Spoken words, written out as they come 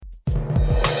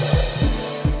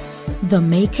The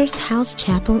Maker's House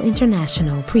Chapel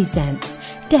International presents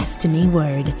Destiny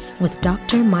Word with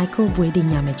Dr. Michael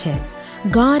Boyd-Nyamiche.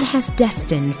 God has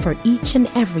destined for each and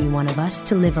every one of us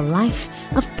to live a life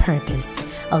of purpose,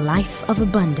 a life of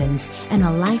abundance, and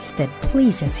a life that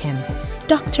pleases Him.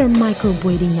 Dr. Michael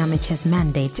Boyd-Nyamiche's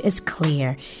mandate is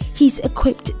clear. He's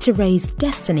equipped to raise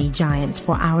destiny giants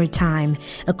for our time,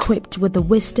 equipped with the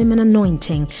wisdom and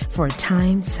anointing for a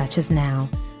time such as now.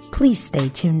 Please stay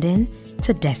tuned in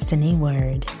to Destiny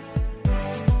Word.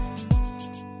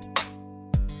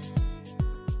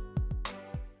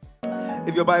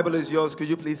 If your Bible is yours, could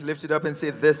you please lift it up and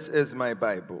say, "This is my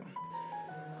Bible.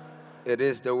 It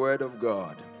is the Word of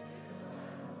God.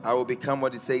 I will become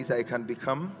what it says I can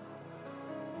become.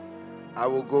 I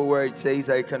will go where it says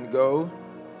I can go.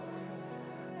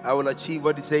 I will achieve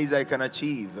what it says I can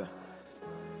achieve."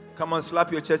 Come on,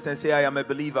 slap your chest and say, "I am a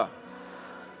believer."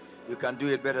 You can do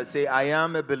it better. Say, "I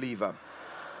am a believer."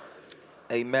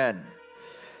 Amen.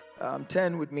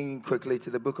 Turn with me quickly to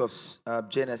the book of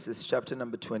Genesis, chapter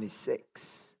number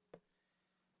 26.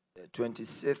 The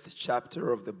 26th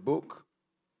chapter of the book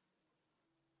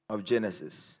of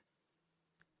Genesis.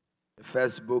 The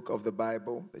first book of the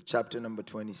Bible, the chapter number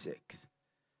 26.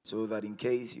 So that in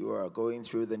case you are going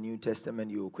through the New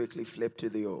Testament, you will quickly flip to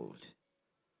the Old.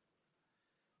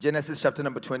 Genesis chapter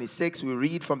number 26, we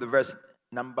read from the verse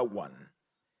number 1.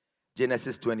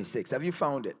 Genesis 26. Have you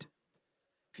found it?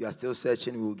 If you are still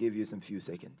searching, we will give you some few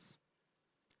seconds.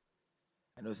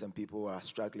 I know some people are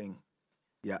struggling.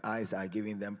 Their eyes are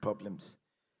giving them problems.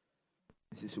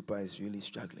 Mrs. Super is really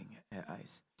struggling, her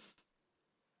eyes.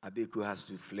 Abiku has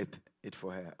to flip it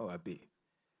for her. Oh, Abi,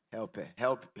 help her.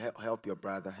 Help your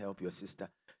brother. Help your sister.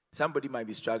 Somebody might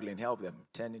be struggling. Help them.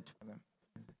 Turn it for them.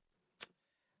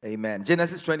 Amen.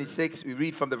 Genesis 26, we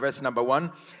read from the verse number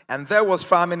 1. "And there was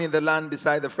famine in the land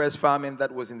beside the first famine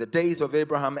that was in the days of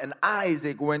Abraham. And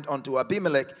Isaac went unto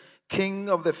Abimelech, king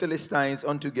of the Philistines,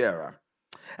 unto Gerar.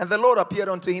 And the Lord appeared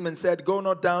unto him and said, Go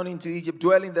not down into Egypt,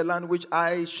 dwell in the land which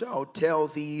I shall tell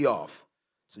thee of.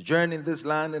 Sojourn in this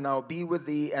land, and I'll be with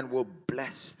thee, and will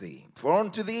bless thee. For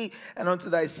unto thee and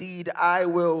unto thy seed I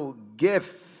will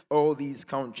give all these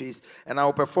countries, and I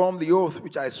will perform the oath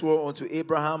which I swore unto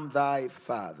Abraham thy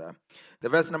father." The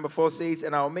verse number 4 says,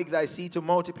 "And I will make thy seed to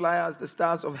multiply as the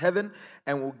stars of heaven,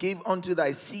 and will give unto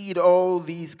thy seed all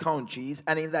these countries,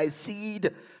 and in thy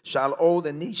seed shall all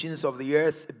the nations of the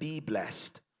earth be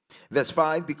blessed." Verse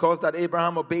 5, "Because that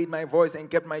Abraham obeyed my voice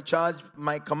and kept my charge,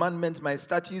 my commandments, my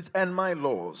statutes, and my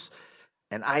laws.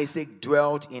 And Isaac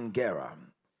dwelt in Gerar.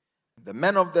 The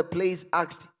men of the place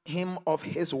asked him of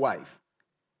his wife,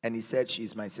 and he said, She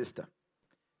is my sister."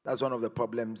 That's one of the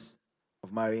problems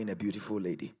of marrying a beautiful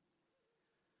lady.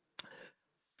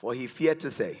 For he feared to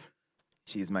say,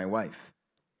 "She is my wife.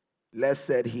 Lest,"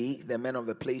 said he, "the men of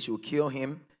the place will kill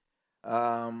him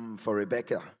for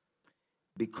Rebekah,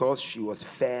 because she was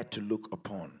fair to look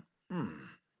upon." And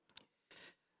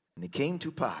it came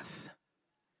to pass,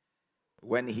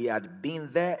 when he had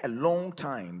been there a long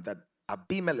time, that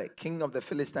Abimelech, king of the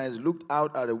Philistines, looked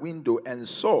out at a window and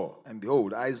saw, and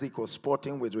behold, Isaac was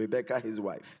sporting with Rebekah his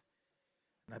wife.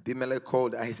 And Abimelech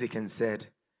called Isaac and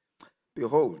said,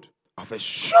 "Behold, of a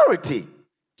surety,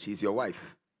 she is your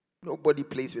wife." Nobody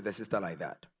plays with a sister like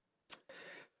that.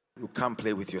 You can't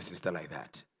play with your sister like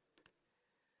that.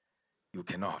 You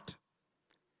cannot.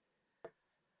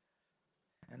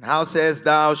 "And how sayest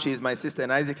thou, She is my sister?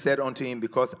 And Isaac said unto him,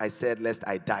 Because I said, lest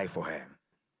I die for her.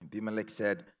 Abimelech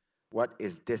said, What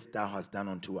is this thou hast done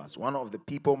unto us? One of the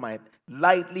people might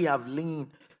lightly have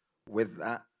lain with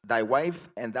thy wife,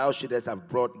 and thou shouldest have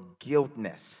brought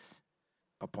guiltness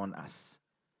upon us."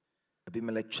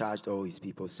 Abimelech charged all his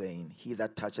people, saying, "He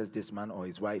that touches this man or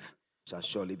his wife shall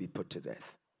surely be put to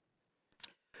death."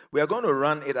 We are going to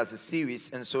run it as a series,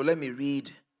 and so let me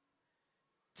read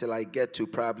till I get to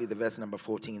probably the verse number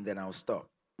 14, then I'll stop.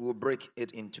 We'll break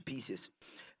it into pieces.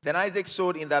 "Then Isaac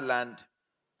sowed in that land,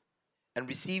 and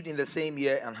received in the same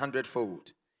year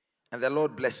 100-fold. And the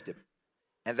Lord blessed him.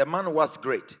 And the man was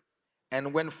great,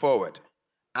 and went forward,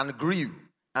 and grew,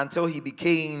 until he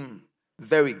became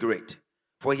very great.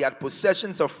 For he had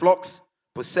possessions of flocks,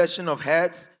 possession of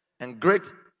herds, and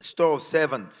great store of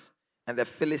servants. And the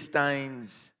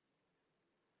Philistines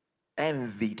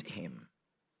envied him."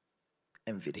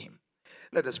 Envied him.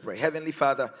 Let us pray. Heavenly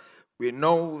Father, we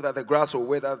know that the grass will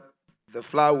wither, the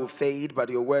flower will fade, but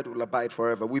your word will abide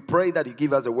forever. We pray that you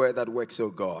give us a word that works, oh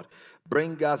God.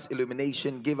 Bring us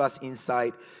illumination, give us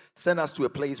insight, send us to a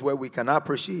place where we can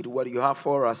appreciate what you have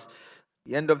for us. At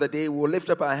the end of the day, we'll lift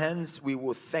up our hands, we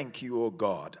will thank you, oh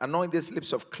God. Anoint these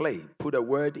lips of clay, put a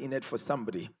word in it for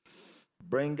somebody.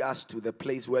 bring us to the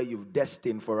place where you've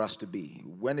destined for us to be.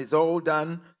 When it's all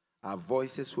done, our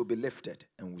voices will be lifted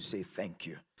and we'll say thank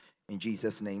you. In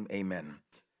Jesus' name, amen.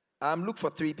 Look for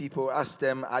 3 people. Ask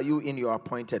them, are you in your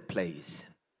appointed place?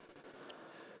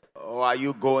 Or are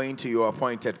you going to your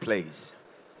appointed place?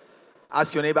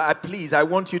 Ask your neighbor, please, I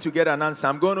want you to get an answer.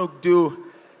 I'm going to do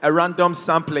a random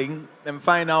sampling and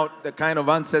find out the kind of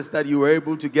answers that you were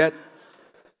able to get.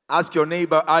 Ask your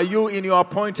neighbor, are you in your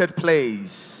appointed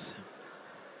place?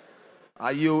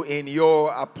 Are you in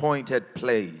your appointed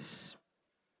place?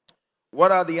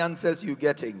 What are the answers you're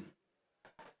getting?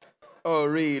 Oh,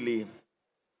 really?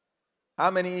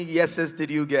 How many yeses did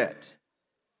you get?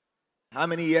 How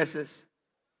many yeses?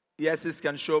 Yeses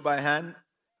can show by hand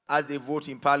as they vote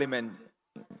in parliament.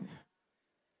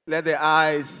 Let the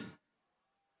ayes.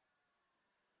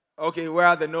 Okay, where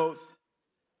are the noes?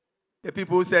 The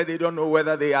people who said they don't know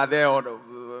whether they are there or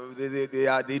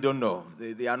they don't know.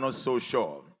 They are not so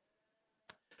sure.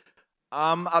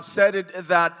 I've said it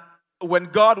that when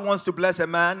God wants to bless a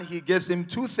man, he gives him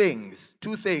 2 things.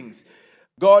 2 things.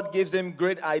 God gives him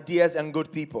great ideas and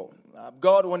good people.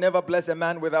 God will never bless a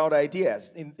man without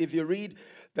ideas. If you read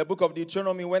the book of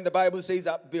Deuteronomy, when the Bible says,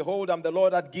 behold, I'm the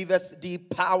Lord that giveth thee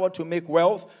power to make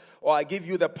wealth, or I give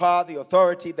you the power, the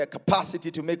authority, the capacity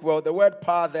to make wealth. The word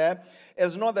power there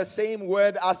is not the same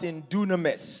word as in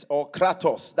dunamis or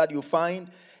kratos that you find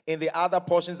in the other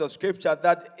portions of scripture.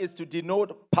 That is to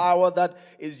denote power that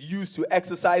is used to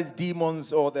exercise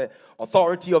demons or the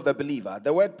authority of the believer.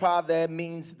 The word power there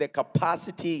means the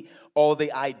capacity or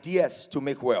the ideas to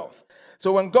make wealth.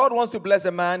 So when God wants to bless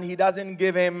a man, he doesn't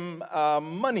give him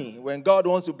money. When God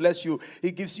wants to bless you,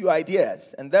 he gives you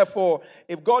ideas. And therefore,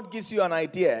 if God gives you an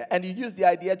idea and you use the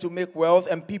idea to make wealth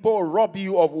and people rob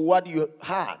you of what you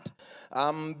had,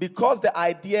 because the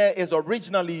idea is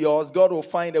originally yours, God will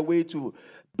find a way to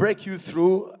break you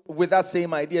through with that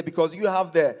same idea, because you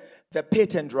have the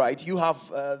patent right, you have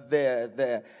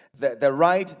the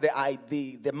right,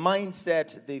 the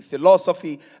mindset, the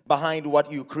philosophy behind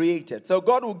what you created. So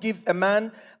God will give a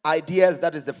man ideas.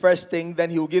 That is the first thing. Then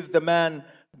he will give the man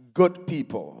good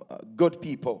people.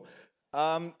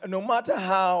 No matter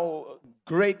how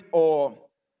great or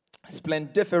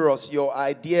splendiferous your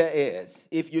idea is,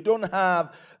 if you don't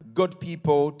have good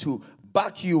people to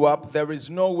back you up, there is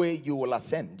no way you will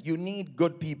ascend. You need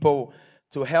good people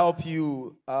to help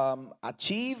you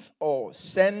achieve or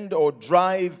send or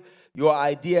drive your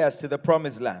ideas to the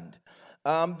promised land.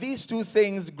 These 2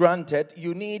 things granted,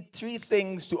 you need 3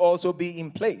 things to also be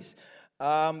in place.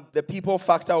 The people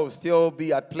factor will still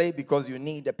be at play because you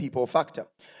need the people factor.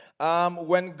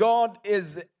 When God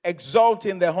is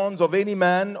exalting the horns of any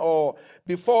man, or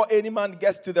before any man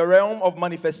gets to the realm of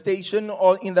manifestation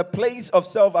or in the place of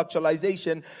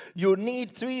self-actualization, you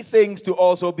need 3 things to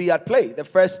also be at play. The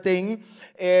first thing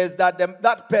is that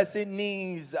that person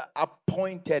needs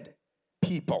appointed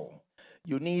people.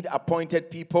 You need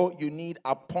appointed people, you need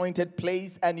appointed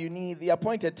place, and you need the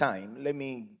appointed time. Let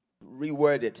me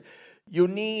reword it. You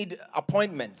need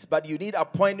appointments, but you need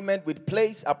appointment with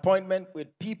place, appointment with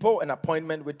people, and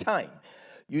appointment with time.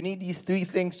 You need these 3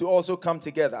 things to also come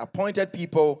together. Appointed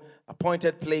people,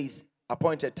 appointed place,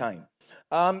 appointed time.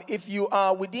 If you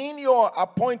are within your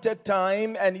appointed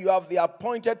time and you have the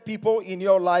appointed people in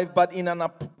your life, but in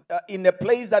a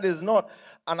place that is not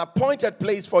an appointed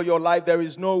place for your life, there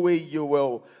is no way you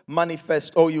will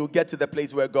manifest or you'll get to the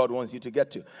place where God wants you to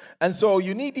get to. And so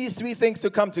you need these 3 things to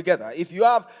come together. If you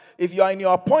are in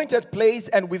your appointed place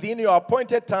and within your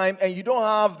appointed time and you don't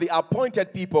have the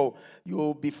appointed people, you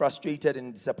will be frustrated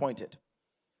and disappointed.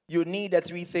 You need the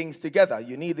 3 things together.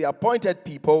 You need the appointed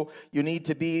people, you need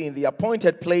to be in the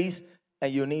appointed place,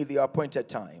 and you need the appointed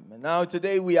time. And now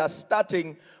today we are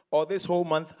starting, or this whole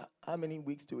month, how many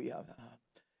weeks do we have?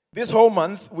 This whole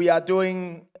month we are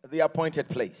doing the appointed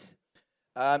place.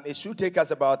 It should take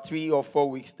us about 3 or 4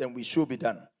 weeks, then we should be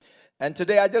done. And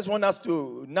today I just want us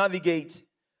to navigate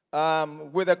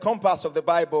with the compass of the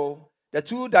Bible, the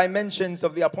 2 dimensions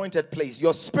of the appointed place,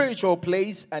 your spiritual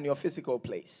place and your physical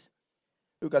place.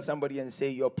 Look at somebody and say,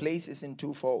 your place is in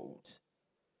 2 folds.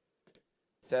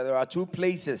 So there are 2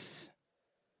 places.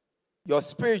 Your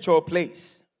spiritual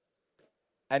place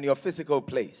and your physical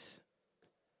place.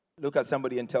 Look at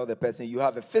somebody and tell the person, you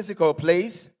have a physical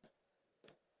place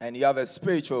and you have a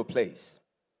spiritual place.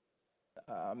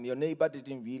 Your neighbor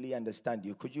didn't really understand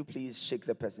you. Could you please shake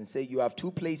the person? Say, you have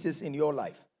 2 places in your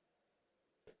life.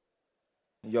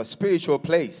 Your spiritual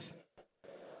place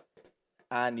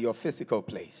and your physical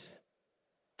place.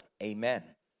 Amen.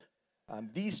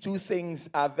 These 2 things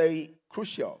are very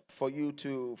crucial for you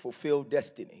to fulfill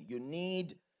destiny. You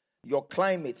need your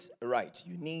climate right.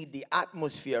 You need the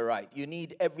atmosphere right. You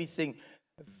need everything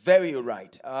very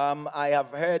right. I have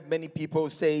heard many people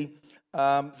say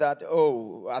that,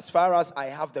 as far as I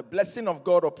have the blessing of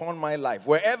God upon my life,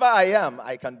 wherever I am,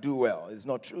 I can do well. It's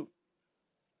not true.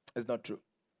 It's not true.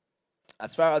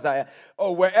 As far as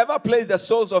wherever place the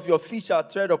soles of your feet shall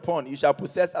tread upon, you shall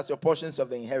possess as your portions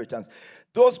of the inheritance.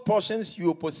 Those portions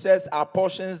you possess are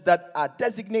portions that are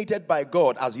designated by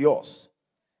God as yours.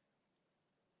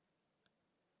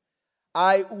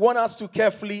 I want us to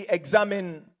carefully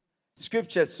examine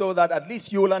scriptures so that at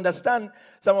least you will understand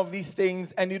some of these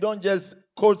things and you don't just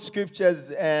quote scriptures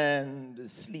and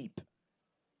sleep.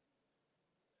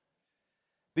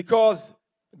 Because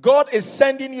God is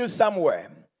sending you somewhere.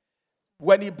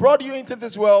 When he brought you into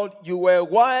this world, you were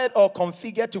wired or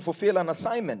configured to fulfill an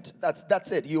assignment.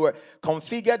 That's it. You were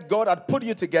configured. God had put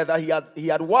you together. He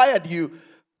had wired you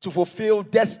to fulfill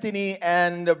destiny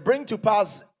and bring to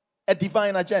pass a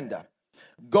divine agenda.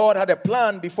 God had a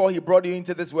plan before he brought you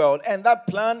into this world, and that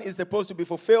plan is supposed to be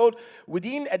fulfilled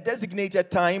within a designated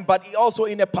time, but also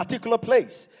in a particular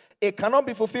place. It cannot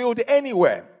be fulfilled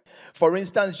anywhere. For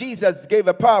instance, Jesus gave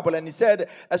a parable and he said,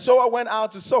 a sower went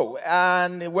out to sow.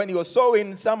 And when he was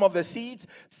sowing, some of the seeds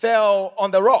fell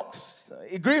on the rocks.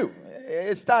 It grew.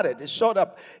 It started. It shot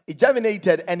up. It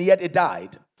germinated and yet it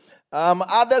died.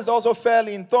 Others also fell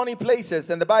in thorny places.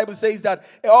 And the Bible says that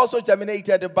it also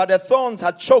germinated, but the thorns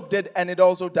had choked it and it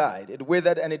also died. It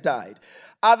withered and it died.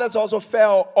 Others also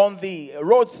fell on the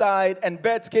roadside and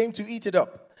birds came to eat it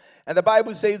up. And the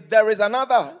Bible says there is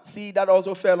another seed that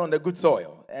also fell on the good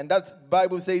soil. And that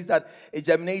Bible says that it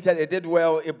germinated, it did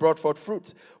well, it brought forth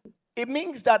fruits. It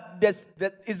means that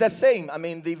it's the same. I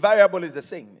mean, the variable is the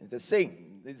same. It's the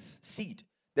same. It's seed.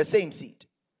 The same seed.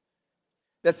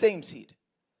 The same seed.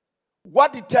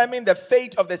 What determined the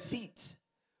fate of the seeds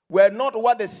were not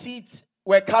what the seeds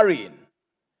were carrying.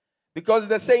 Because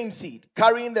it's the same seed,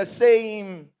 carrying the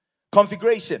same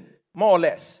configuration, more or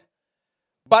less.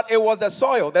 But it was the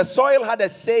soil. The soil had a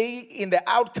say in the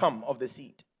outcome of the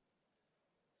seed.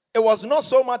 It was not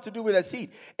so much to do with the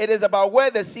seed. It is about where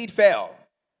the seed fell.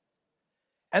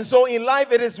 And so in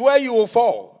life, it is where you will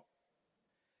fall.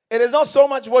 It is not so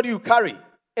much what you carry.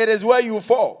 It is where you will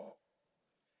fall.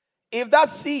 If that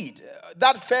seed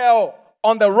that fell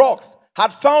on the rocks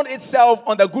had found itself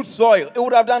on the good soil, it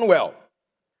would have done well.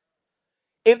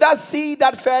 If that seed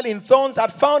that fell in thorns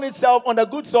had found itself on the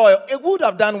good soil, it would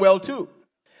have done well too.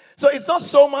 So it's not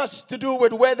so much to do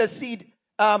with where the seed,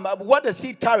 what the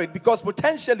seed carried, because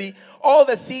potentially all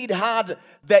the seed had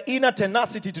the inner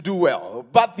tenacity to do well,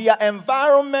 but their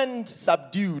environment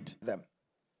subdued them.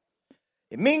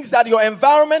 It means that your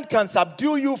environment can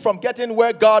subdue you from getting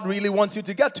where God really wants you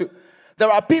to get to. There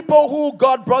are people who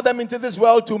God brought them into this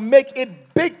world to make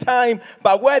it big time,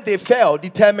 but where they fell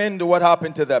determined what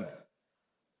happened to them.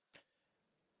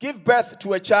 Give birth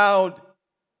to a child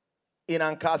in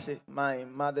Ankasi, my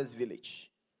mother's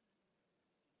village,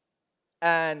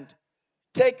 and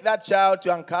take that child to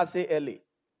Ankasi early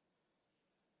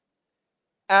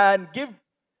and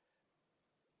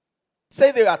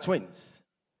say they are twins,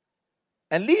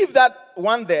 and leave that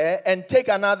one there and take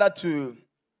another to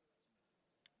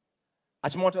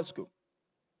Achimota School,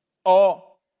 or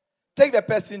take the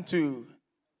person to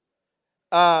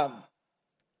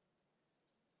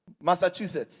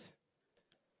Massachusetts.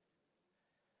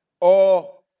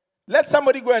 Or let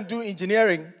somebody go and do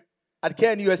engineering at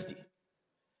KNUST,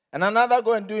 and another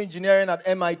go and do engineering at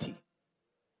MIT.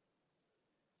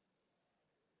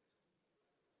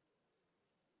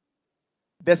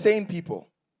 The same people,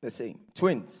 the same,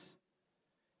 twins.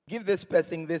 Give this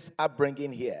person this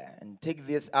upbringing here, and take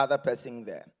this other person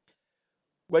there.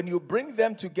 When you bring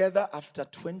them together after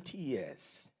 20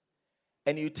 years,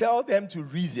 and you tell them to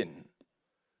reason,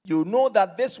 you know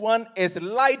that this one is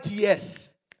light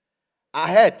years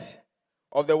ahead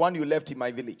of the one you left in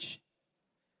my village.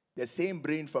 The same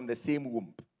brain from the same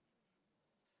womb.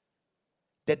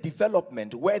 The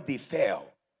development where they fell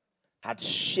had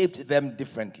shaped them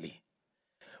differently.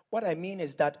 What I mean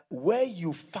is that where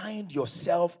you find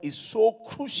yourself is so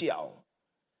crucial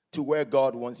to where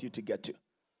God wants you to get to.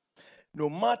 No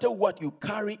matter what you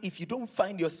carry, if you don't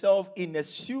find yourself in a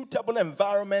suitable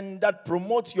environment that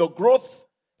promotes your growth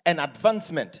and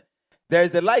advancement, there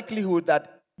is a likelihood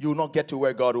that you will not get to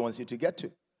where God wants you to get to.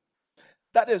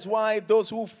 That is why those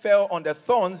who fell on the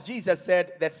thorns, Jesus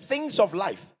said, the things of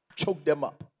life choked them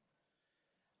up.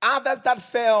 Others that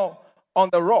fell on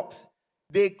the rocks,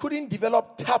 they couldn't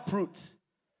develop tap roots.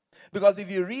 Because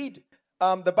if you read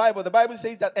the Bible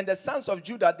says that, and the sons of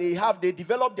Judah, they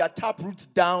develop their tap roots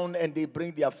down and they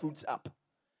bring their fruits up.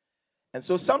 And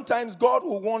so sometimes God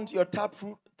will want your tap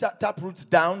tap roots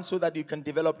down so that you can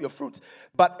develop your fruits.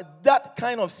 But that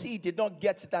kind of seed did not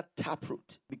get that tap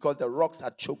root because the rocks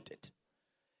had choked it.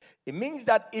 It means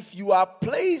that if you are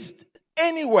placed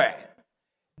anywhere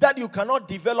that you cannot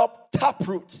develop tap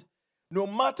roots, no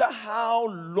matter how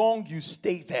long you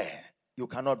stay there, you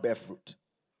cannot bear fruit.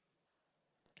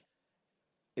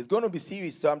 It's going to be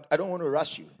serious, so I don't want to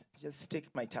rush you. Just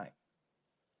take my time.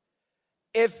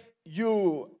 If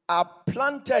you are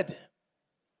planted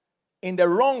in the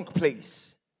wrong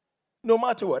place, no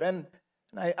matter what, and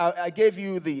I gave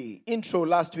you the intro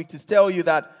last week to tell you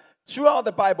that throughout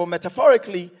the Bible,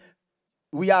 metaphorically,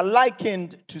 we are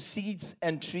likened to seeds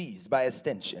and trees by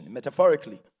extension,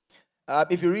 metaphorically.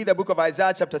 If you read the book of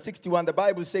Isaiah chapter 61, the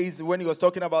Bible says when he was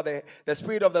talking about the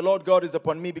Spirit of the Lord God is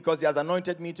upon me because he has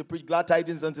anointed me to preach glad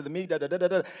tidings unto the meek.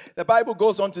 The Bible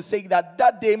goes on to say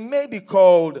that they may be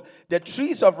called the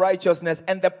trees of righteousness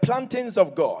and the plantings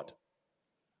of God.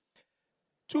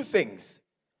 Two things.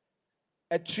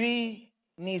 A tree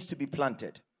needs to be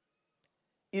planted.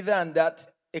 Either and that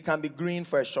it can be green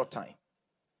for a short time.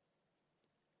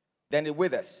 Then it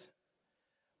withers.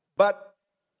 But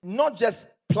not just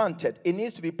planted, it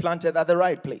needs to be planted at the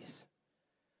right place.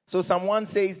 So Psalm 1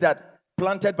 says that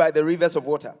planted by the rivers of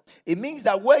water. It means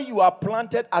that where you are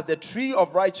planted as the tree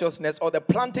of righteousness or the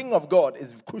planting of God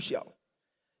is crucial.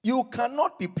 You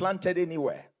cannot be planted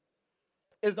anywhere.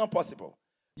 It's not possible.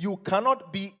 You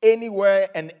cannot be anywhere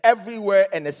and everywhere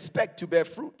and expect to bear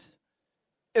fruit.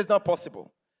 It's not possible.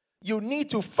 You need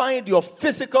to find your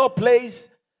physical place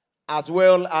as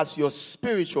well as your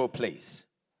spiritual place.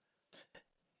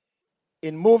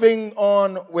 In moving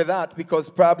on with that, because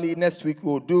probably next week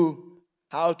we'll do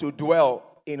how to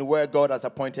dwell in where God has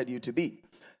appointed you to be.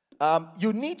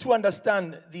 You need to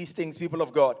understand these things, people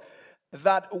of God,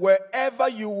 that wherever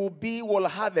you will be will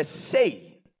have a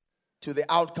say to the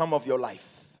outcome of your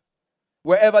life.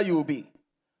 Wherever you will be.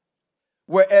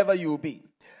 Wherever you will be.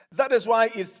 That is why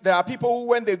there are people who,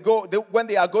 when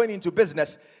they are going into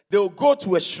business, they'll go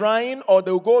to a shrine or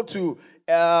they'll go to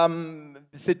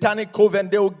satanic coven.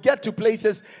 They will get to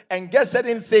places and get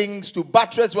certain things to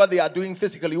buttress what they are doing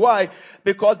physically. Why?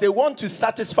 Because they want to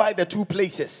satisfy the two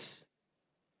places.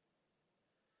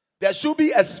 There should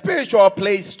be a spiritual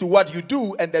place to what you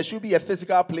do, and there should be a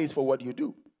physical place for what you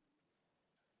do.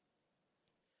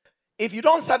 If you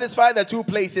don't satisfy the two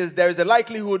places, there is a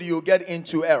likelihood you'll get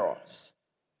into errors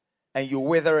and you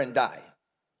wither and die.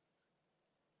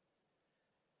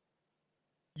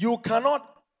 You cannot,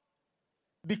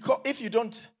 because if you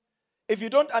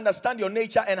don't understand your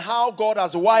nature and how God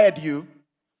has wired you,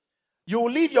 you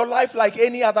will live your life like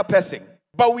any other person.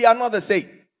 But we are not the same.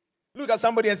 Look at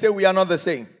somebody and say, we are not the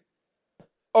same.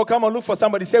 Oh, come on, look for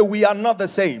somebody. Say, we are not the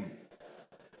same.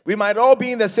 We might all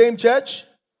be in the same church,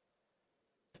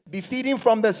 be feeding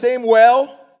from the same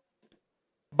well,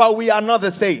 but we are not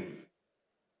the same.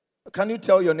 Can you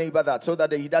tell your neighbor that so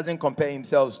that he doesn't compare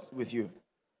himself with you?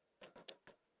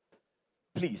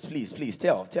 Please,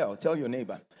 tell your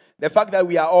neighbor. The fact that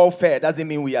we are all fair doesn't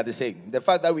mean we are the same. The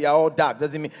fact that we are all dark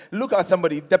doesn't mean... Look at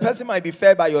somebody. The person might be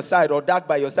fair by your side or dark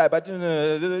by your side, but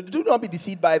do not be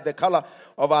deceived by the color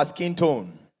of our skin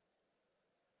tone.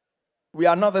 We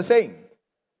are not the same.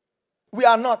 We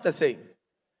are not the same.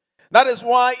 That is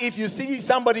why if you see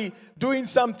somebody doing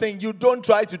something, you don't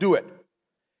try to do it.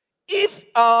 If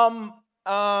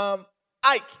Ike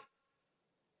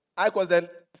was the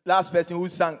last person who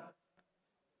sang,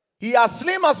 he as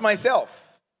slim as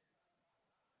myself.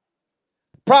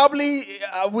 Probably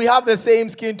we have the same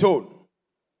skin tone.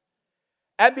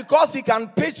 And because he can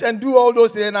pitch and do all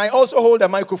those things, and I also hold a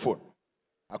microphone.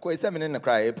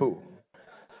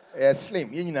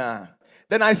 Slim.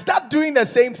 Then I start doing the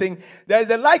same thing. There is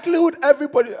a likelihood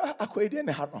everybody...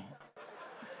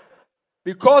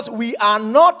 Because we are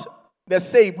not the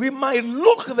same. We might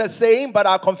look the same, but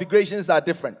our configurations are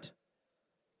different.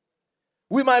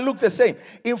 We might look the same.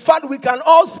 In fact, we can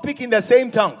all speak in the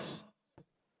same tongues.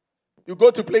 You go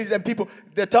to places and people,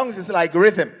 the tongues is like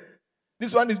rhythm.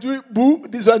 This one is doing boo,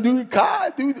 this one doing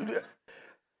car.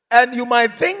 And you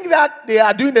might think that they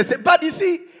are doing the same. But you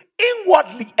see,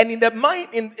 inwardly and in the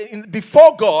mind,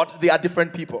 before God, they are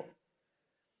different people.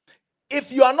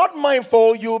 If you are not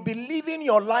mindful, you'll be living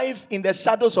your life in the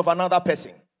shadows of another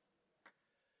person.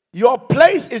 Your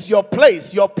place is your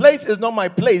place. Your place is not my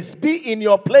place. Be in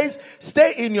your place.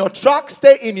 Stay in your track.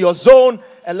 Stay in your zone.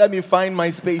 And let me find my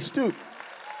space too.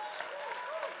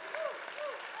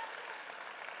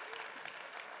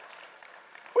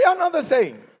 We are not the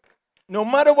same. No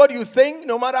matter what you think,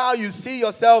 no matter how you see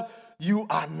yourself, you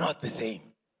are not the same.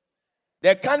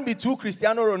 There can't be two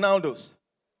Cristiano Ronaldos.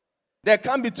 There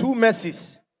can't be two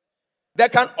Messis. There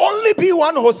can only be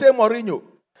one Jose Mourinho.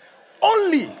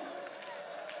 Only.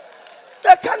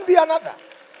 There can be another.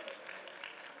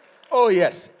 Oh,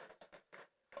 yes.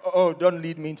 Oh, don't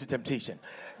lead me into temptation.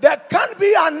 There can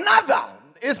be another.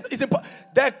 It's important.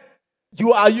 That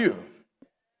you are you.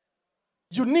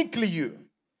 Uniquely you.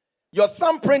 Your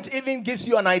thumbprint even gives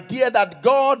you an idea that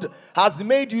God has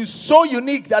made you so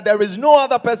unique that there is no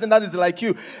other person that is like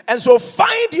you. And so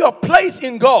find your place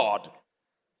in God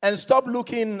and stop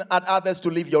looking at others to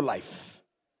live your life.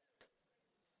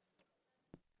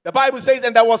 The Bible says,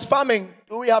 and there was famine.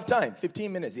 Do we have time?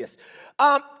 15 minutes, yes.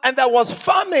 And there was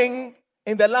famine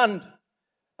in the land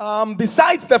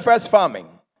besides the first famine.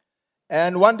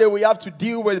 And one day we have to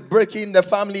deal with breaking the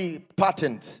family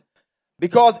patterns.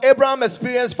 Because Abraham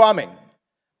experienced famine.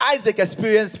 Isaac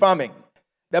experienced famine.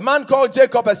 The man called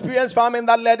Jacob experienced famine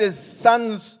that led his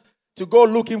sons to go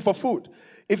looking for food.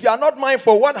 If you are not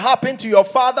mindful, what happened to your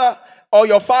father or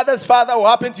your father's father will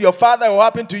happen to your father, it will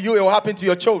happen to you, it will happen to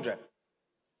your children.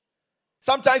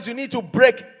 Sometimes you need to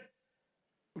break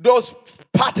those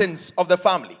patterns of the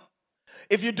family.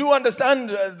 If you do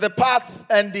understand the paths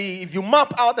and if you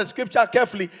map out the scripture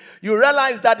carefully, you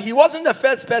realize that he wasn't the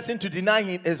first person to deny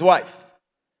his wife.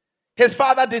 His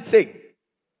father did sing.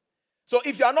 So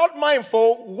if you are not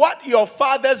mindful, what your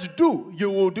fathers do, you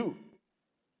will do.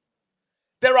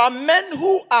 There are men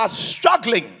who are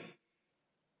struggling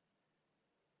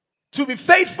to be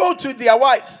faithful to their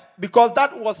wives because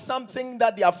that was something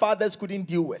that their fathers couldn't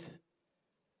deal with.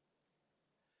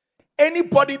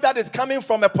 Anybody that is coming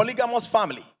from a polygamous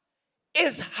family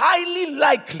is highly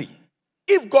likely,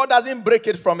 if God doesn't break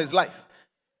it from his life,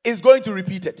 is going to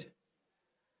repeat it.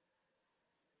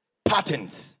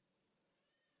 Patterns.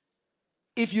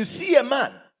 If you see a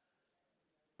man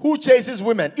who chases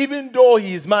women, even though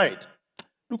he is married,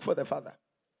 look for the father.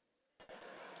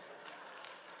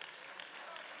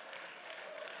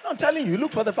 I'm telling you,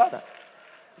 look for the father.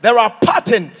 There are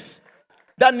patterns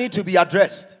that need to be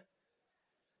addressed.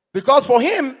 Because for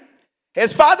him,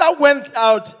 his father went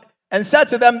out and said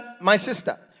to them, my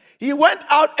sister. He went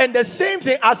out and the same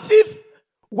thing, as if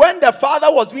when the father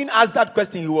was being asked that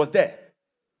question, he was there.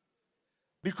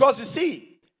 Because you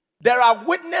see, there are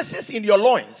witnesses in your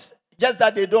loins, just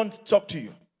that they don't talk to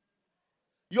you.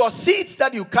 Your seeds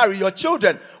that you carry, your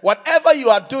children, whatever you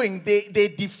are doing,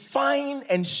 they define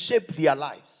and shape their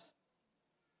lives.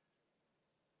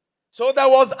 So there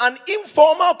was an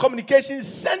informal communication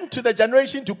sent to the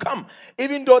generation to come,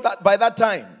 even though that by that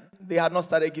time, they had not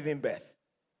started giving birth.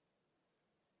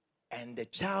 And the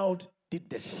child did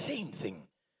the same thing.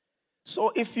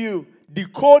 So if you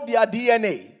decode their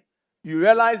DNA, you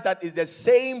realize that it's the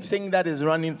same thing that is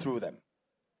running through them.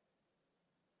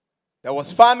 There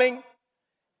was famine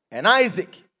and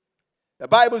Isaac. The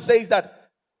Bible says that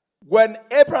when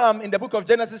Abraham in the book of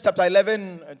Genesis chapter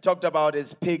 11 talked about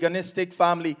his paganistic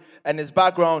family and his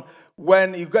background,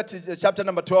 when you get to chapter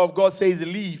number 12, God says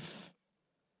leave.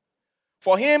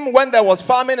 For him, when there was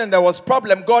famine and there was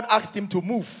problem, God asked him to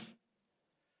move.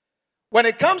 When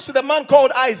it comes to the man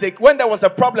called Isaac, when there was a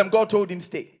problem, God told him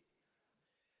stay.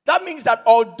 That means that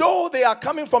although they are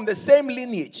coming from the same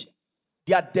lineage,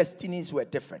 their destinies were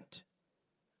different.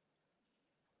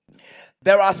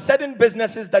 There are certain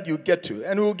businesses that you get to,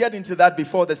 and we'll get into that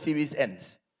before the series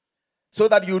ends, so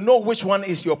that you know which one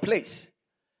is your place.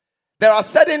 There are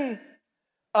certain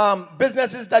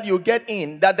businesses that you get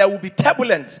in that there will be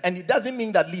turbulence, and it doesn't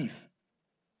mean that leave.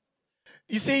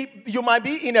 You see, you might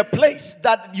be in a place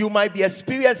that you might be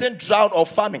experiencing drought or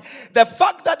famine. The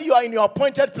fact that you are in your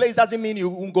appointed place doesn't mean you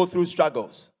won't go through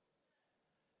struggles.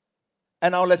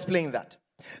 And I'll explain that.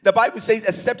 The Bible says,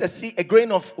 except a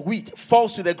grain of wheat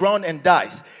falls to the ground and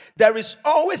dies, there is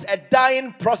always a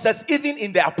dying process even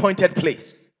in the appointed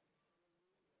place.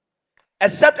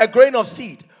 Except a grain of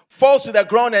seed falls to the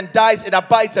ground and dies, it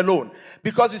abides alone.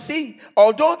 Because you see,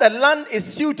 although the land is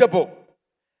suitable,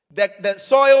 the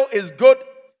soil is good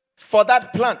for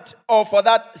that plant or for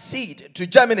that seed to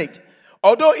germinate.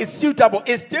 Although it's suitable,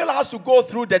 it still has to go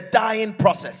through the dying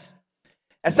process.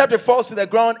 Except it falls to the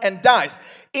ground and dies.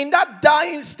 In that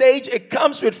dying stage, it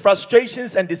comes with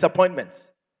frustrations and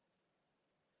disappointments.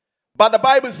 But the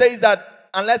Bible says that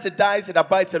unless it dies, it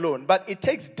abides alone. But it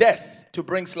takes death to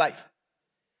bring life.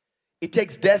 It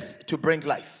takes death to bring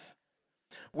life.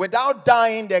 Without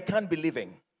dying, there can't be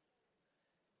living.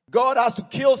 God has to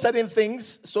kill certain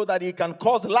things so that he can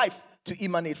cause life to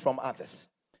emanate from others.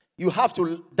 You have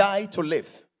to die to live.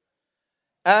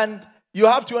 And you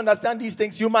have to understand these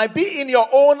things. You might be in your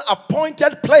own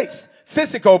appointed place,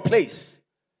 physical place.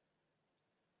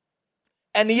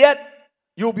 And yet,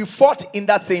 you'll be fought in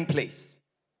that same place.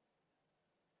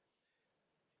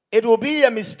 it will be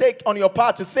a mistake on your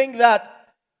part to think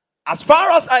that as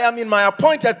far as I am in my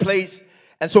appointed place,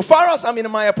 and so far as I'm in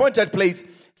my appointed place,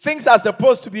 things are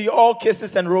supposed to be all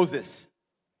kisses and roses.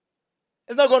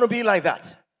 It's not going to be like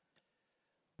that.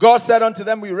 God said unto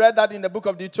them, we read that in the book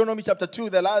of Deuteronomy chapter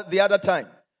 2 the other time.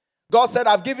 God said,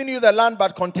 I've given you the land,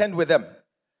 but contend with them.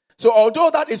 So although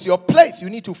that is your place, you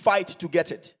need to fight to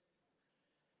get it.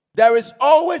 There is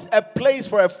always a place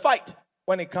for a fight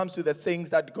when it comes to the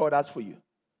things that God has for you.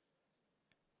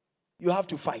 You have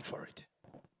to fight for it.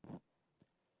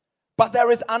 But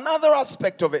there is another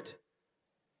aspect of it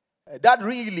that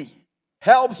really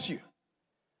helps you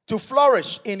to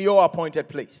flourish in your appointed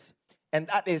place. And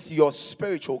that is your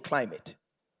spiritual climate.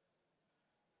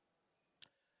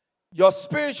 Your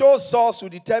spiritual source will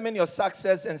determine your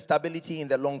success and stability in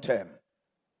the long term.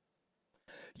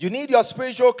 You need your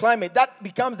spiritual climate. That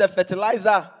becomes the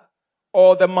fertilizer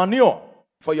or the manure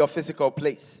for your physical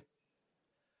place.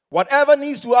 Whatever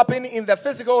needs to happen in the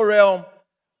physical realm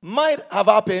might have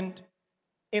happened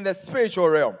in the spiritual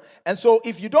realm. And so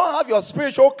if you don't have your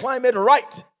spiritual climate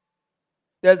right,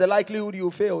 there's a likelihood you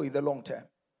fail in the long term.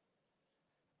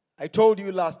 I told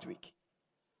you last week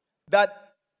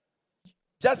that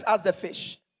just as the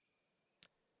fish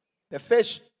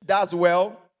does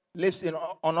well, lives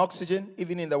on oxygen,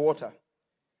 even in the water.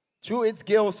 Through its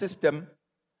gill system,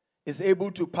 is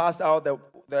able to pass out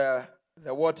the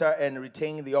water and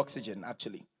retain the oxygen,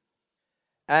 actually.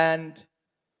 And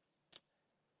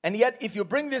yet, if you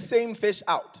bring this same fish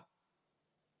out,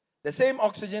 the same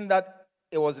oxygen that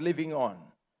it was living on,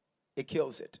 it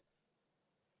kills it.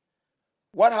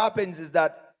 What happens is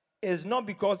that it's not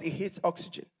because it hates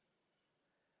oxygen,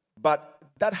 but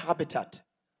that habitat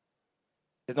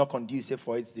is not conducive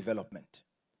for its development.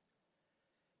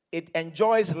 It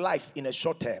enjoys life in a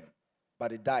short term,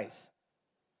 but it dies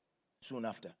soon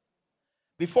after.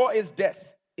 Before its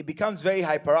death, it becomes very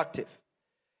hyperactive.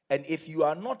 And if you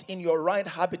are not in your right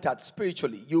habitat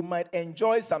spiritually, you might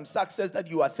enjoy some success that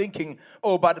you are thinking,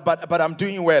 oh, but I'm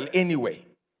doing well anyway.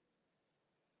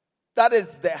 That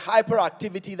is the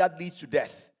hyperactivity that leads to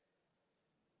death.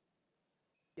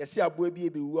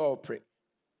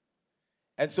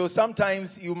 And so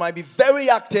sometimes you might be very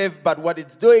active, but what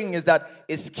it's doing is that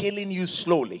it's killing you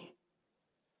slowly.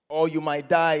 Or you might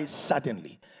die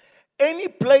suddenly. Any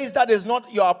place that is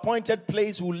not your appointed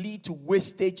place will lead to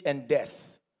wastage and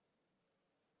death.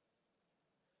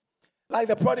 Like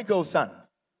the prodigal son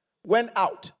went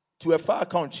out to a far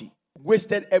country,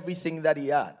 wasted everything that he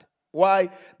had. Why?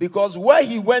 Because where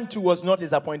he went to was not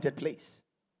his appointed place.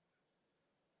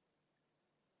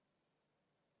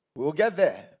 We'll get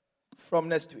there from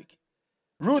next week.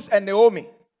 Ruth and Naomi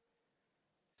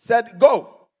said,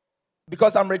 go,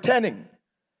 because I'm returning.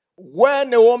 Where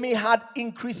Naomi had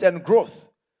increase and growth,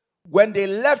 when they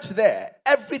left there,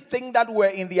 everything that were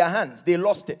in their hands, they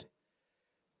lost it.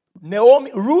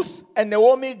 Ruth and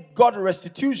Naomi got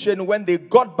restitution when they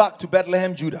got back to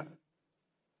Bethlehem, Judah.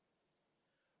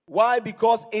 Why?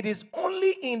 Because it is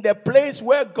only in the place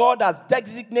where God has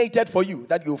designated for you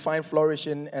that you'll find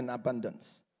flourishing and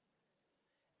abundance.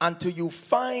 Until you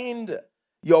find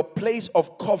your place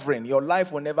of covering, your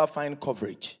life will never find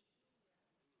coverage.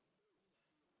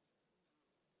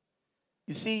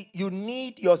 You see, you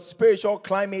need your spiritual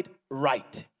climate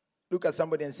right. Look at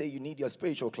somebody and say, you need your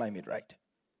spiritual climate right.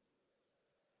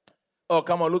 Oh,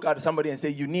 come on, look at somebody and say,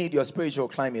 you need your spiritual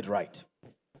climate right.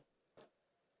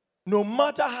 No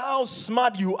matter how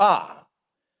smart you are,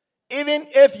 even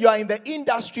if you are in the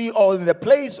industry or in the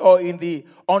place or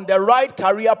on the right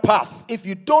career path, if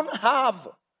you don't have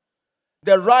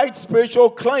the right spiritual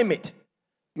climate,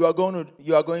 you are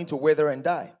going to wither and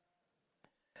die.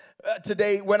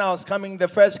 Today, when I was coming, the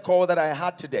first call that I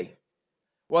had today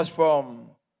was from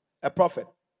a prophet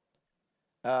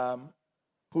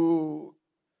who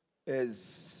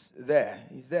is there.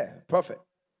 He's there, prophet.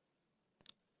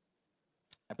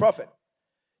 A prophet.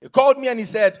 He called me and he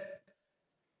said,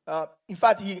 in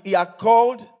fact, he had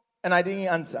called and I didn't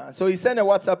answer. So he sent a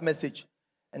WhatsApp message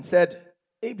and said,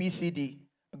 ABCD,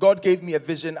 God gave me a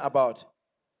vision about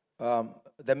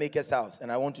the Maker's House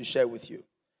and I want to share with you.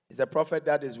 He's a prophet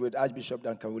that is with Archbishop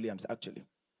Duncan Williams, actually.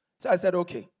 So I said,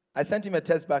 okay. I sent him a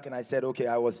text back and I said, okay,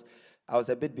 I was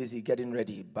a bit busy getting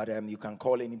ready, but you can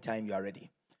call anytime you are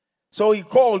ready. So he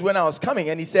called when I was coming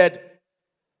and he said,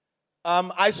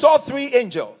 I saw 3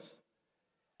 angels.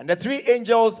 And the 3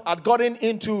 angels had gotten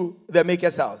into the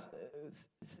Maker's House.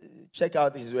 Check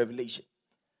out his revelation.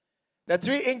 The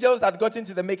 3 angels had gotten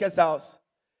into the Maker's House.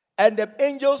 And the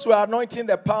angels were anointing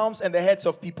the palms and the heads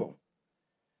of people.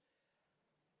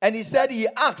 And he said, he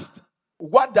asked,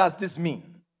 what does this mean?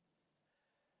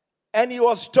 And he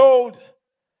was told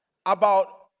about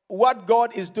what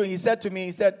God is doing, he said to me,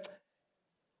 he said,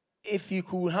 if you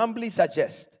could humbly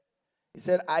suggest, he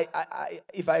said,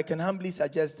 if I can humbly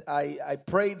suggest, I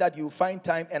pray that you find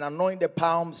time and anoint the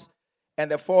palms and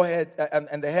the forehead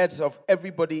and the heads of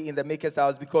everybody in the Maker's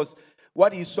house, because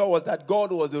what he saw was that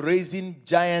God was raising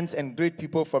giants and great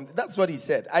people from. That's what he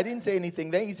said. I didn't say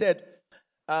anything. Then he said,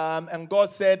 and God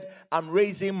said, I'm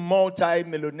raising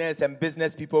multi-millionaires and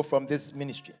business people from this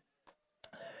ministry.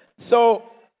 So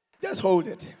just hold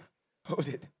it. Hold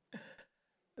it.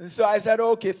 So I said,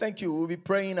 okay, thank you. We'll be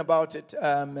praying about it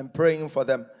and praying for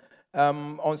them.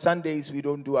 On Sundays, we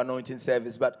don't do anointing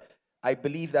service, but I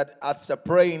believe that after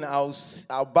praying,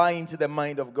 I'll buy into the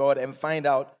mind of God and find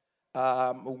out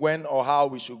when or how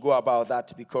we should go about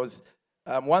that, because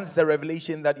once the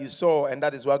revelation that you saw and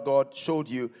that is what God showed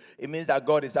you, it means that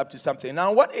God is up to something.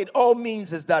 Now, what it all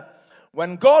means is that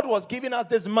when God was giving us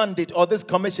this mandate or this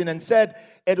commission and said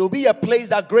it will be a place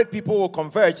that great people will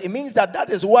converge, it means that that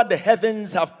is what the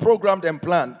heavens have programmed and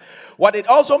planned. What it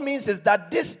also means is that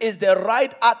this is the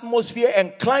right atmosphere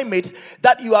and climate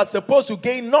that you are supposed to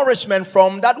gain nourishment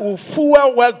from, that will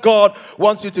fuel where God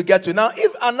wants you to get to. Now,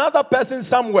 if another person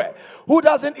somewhere who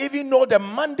doesn't even know the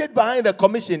mandate behind the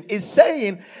commission is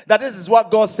saying that this is what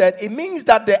God said, it means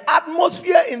that the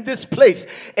atmosphere in this place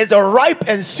is ripe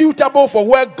and suitable for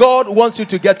where God wants you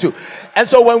to get to. And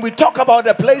so when we talk about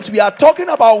the place, we are talking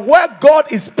about where God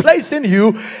is placing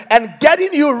you and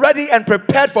getting you ready and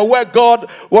prepared for where God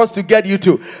wants to get you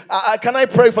to. Can I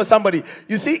pray for somebody?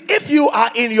 You see, if you are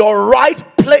in your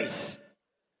right place,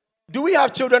 do we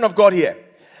have children of God here?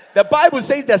 The Bible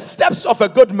says the steps of a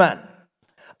good man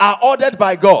are ordered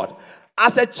by God.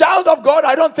 As a child of God,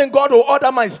 I don't think God will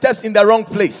order my steps in the wrong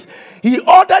place. He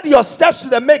ordered your steps to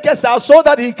the Maker's house so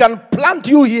that he can plant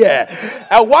you here.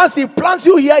 And once he plants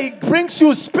you here, he brings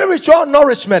you spiritual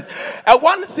nourishment. And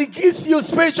once he gives you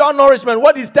spiritual nourishment,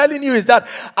 what he's telling you is that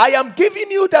I am giving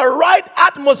you the right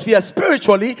atmosphere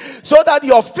spiritually so that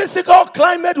your physical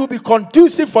climate will be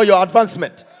conducive for your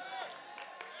advancement.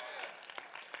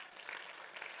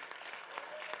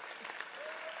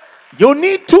 You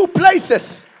need two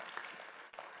places.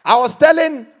 I was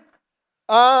telling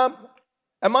a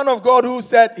man of God who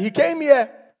said he came here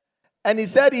and he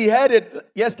said he heard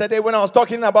it yesterday when I was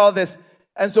talking about this.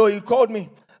 And so he called me.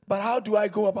 But how do I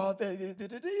go about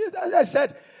that? I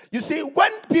said, you see,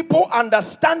 when people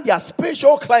understand their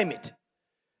spiritual climate,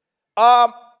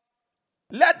 who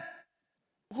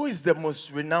is the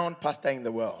most renowned pastor in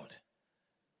the world?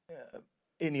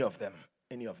 Any of them.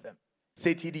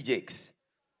 Say T.D. Jakes.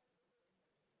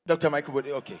 Dr. Michael Wood,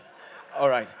 okay. All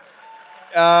right.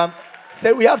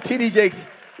 Say we have T.D. Jakes.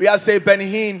 We have, say, Benny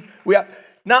Hinn. We have.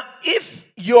 Now,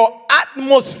 if your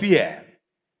atmosphere,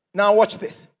 now watch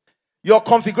this. Your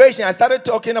configuration, I started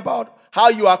talking about how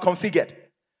you are configured.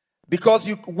 Because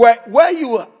where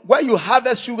you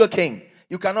harvest sugar cane,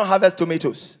 you cannot harvest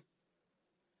tomatoes.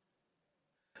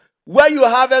 Where you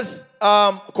harvest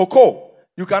cocoa,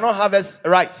 you cannot harvest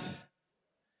rice.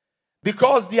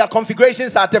 Because their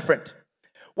configurations are different.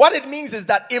 What it means is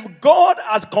that if God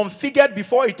has configured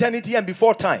before eternity and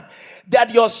before time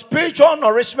that your spiritual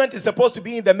nourishment is supposed to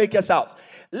be in the Maker's house,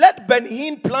 let Benny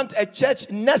Hinn plant a church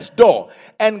next door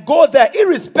and go there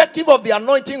irrespective of the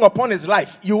anointing upon his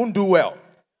life. You won't do well.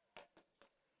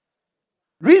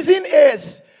 Reason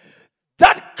is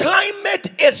that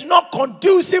climate is not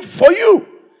conducive for you.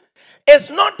 It's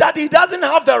not that he doesn't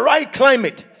have the right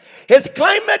climate. His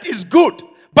climate is good,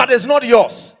 but it's not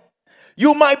yours.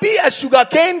 You might be a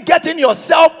sugarcane getting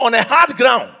yourself on a hard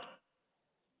ground.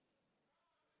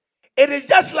 It is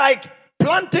just like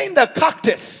planting the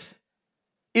cactus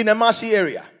in a marshy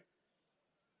area.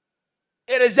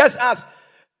 It is just as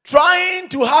trying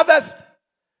to harvest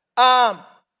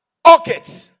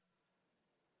orchids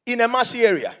in a marshy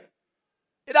area.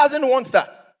 It doesn't want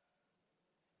that.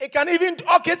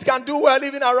 Orchids can do well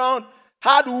even around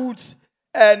hardwoods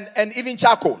and even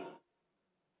charcoal.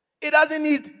 It doesn't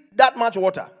need that much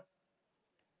water.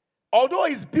 Although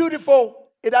it's beautiful,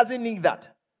 it doesn't need that.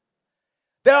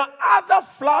 There are other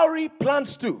flowery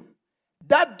plants too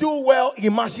that do well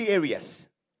in marshy areas.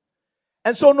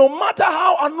 And so no matter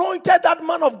how anointed that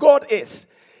man of God is,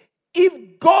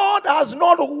 if God has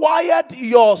not wired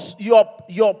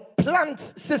your plant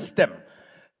system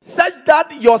such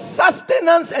that your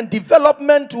sustenance and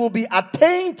development will be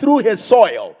attained through his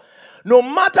soil, no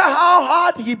matter how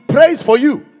hard he prays for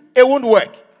you, it won't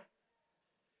work.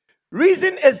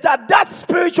 Reason is that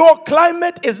spiritual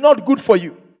climate is not good for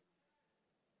you.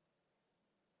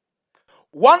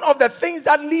 One of the things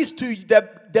that leads to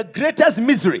the greatest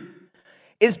misery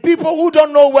is people who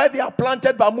don't know where they are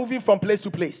planted by moving from place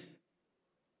to place.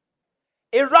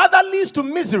 it rather leads to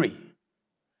misery.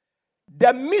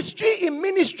 The mystery in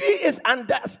ministry is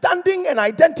understanding and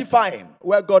identifying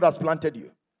where God has planted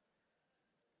you.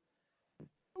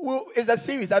 Well, it's a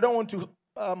series. I don't want to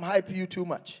hype you too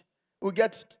much. We'll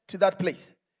get to that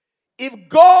place. If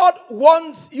God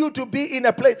wants you to be in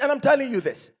a place, and I'm telling you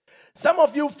this, some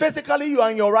of you physically you are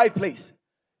in your right place.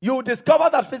 You will discover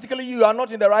that physically you are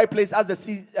not in the right place as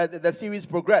the series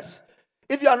progresses.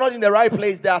 If you are not in the right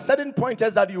place, there are certain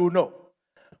pointers that you will know.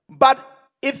 But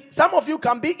if some of you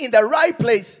can be in the right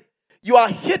place, you are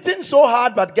hitting so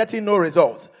hard but getting no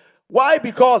results. Why?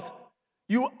 Because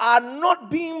you are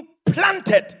not being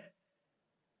planted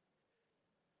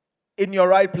in your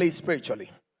right place spiritually.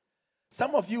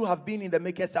 Some of you have been in the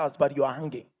maker's house, but you are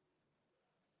hanging.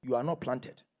 You are not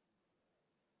planted.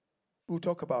 We'll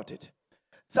talk about it.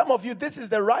 Some of you, this is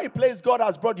the right place God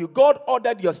has brought you. God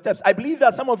ordered your steps. I believe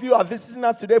that some of you are visiting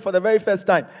us today for the very first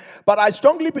time. But I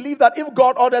strongly believe that if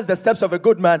God orders the steps of a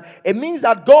good man, it means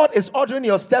that God is ordering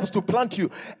your steps to plant you.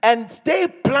 And stay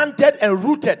planted and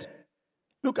rooted.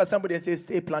 Look at somebody and say,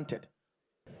 stay planted.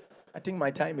 I think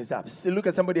my time is up. So look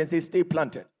at somebody and say, stay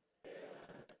planted.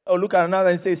 Oh, look at another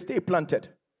and say, stay planted.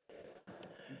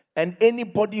 And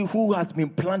anybody who has been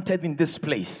planted in this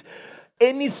place,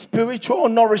 any spiritual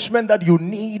nourishment that you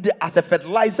need as a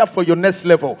fertilizer for your next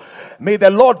level, may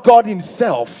the Lord God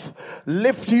himself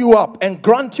lift you up and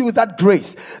grant you that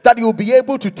grace that you'll be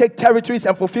able to take territories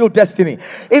and fulfill destiny.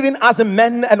 Even as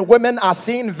men and women are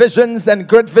seeing visions and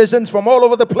great visions from all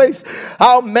over the place,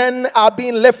 how men are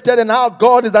being lifted and how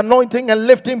God is anointing and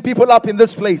lifting people up in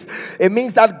this place. It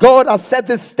means that God has set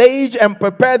this stage and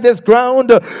prepared this ground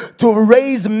to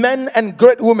raise men and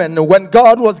great women. When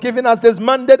God was giving us this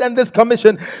mandate and this commission,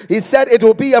 he said it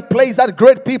will be a place that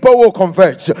great people will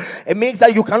converge. It means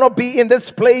that you cannot be in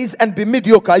this place and be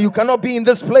mediocre. You cannot be in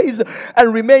this place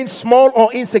and remain small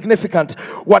or insignificant.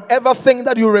 Whatever thing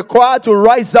that you require to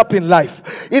rise up in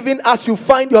life, even as you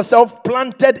find yourself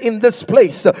planted in this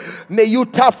place, may you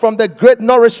tap from the great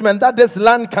nourishment that this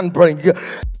land can bring.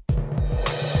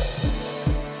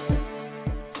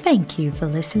 Thank you for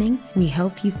listening. We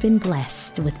hope you've been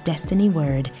blessed with Destiny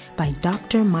Word by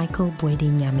Dr. Michael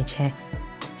Boyedi-Nyamiche.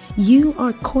 You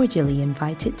are cordially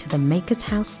invited to the Maker's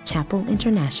House Chapel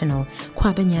International,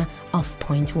 Kwabena off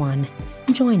Point 1.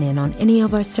 Join in on any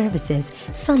of our services.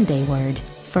 Sunday Word,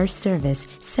 first service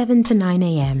 7 to 9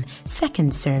 a.m.,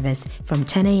 second service from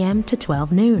 10 a.m. to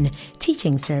 12 noon,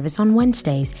 teaching service on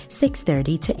Wednesdays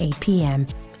 6:30 to 8 p.m.,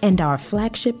 and our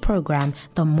flagship program,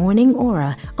 The Morning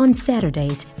Aura, on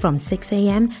Saturdays from 6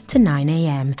 a.m. to 9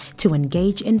 a.m. to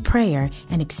engage in prayer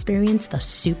and experience the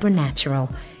supernatural.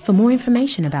 For more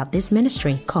information about this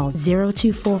ministry, call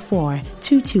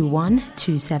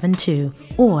 0244-221-272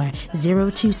 or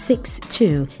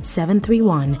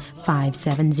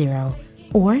 0262-731-570.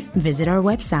 Or visit our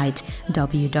website,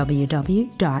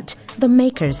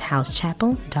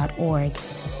 www.themakershousechapel.org.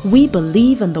 We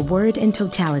believe in the Word in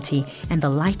totality and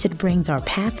the light it brings our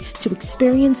path to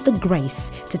experience the grace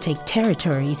to take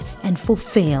territories and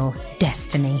fulfill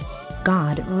destiny.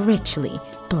 God richly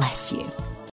bless you.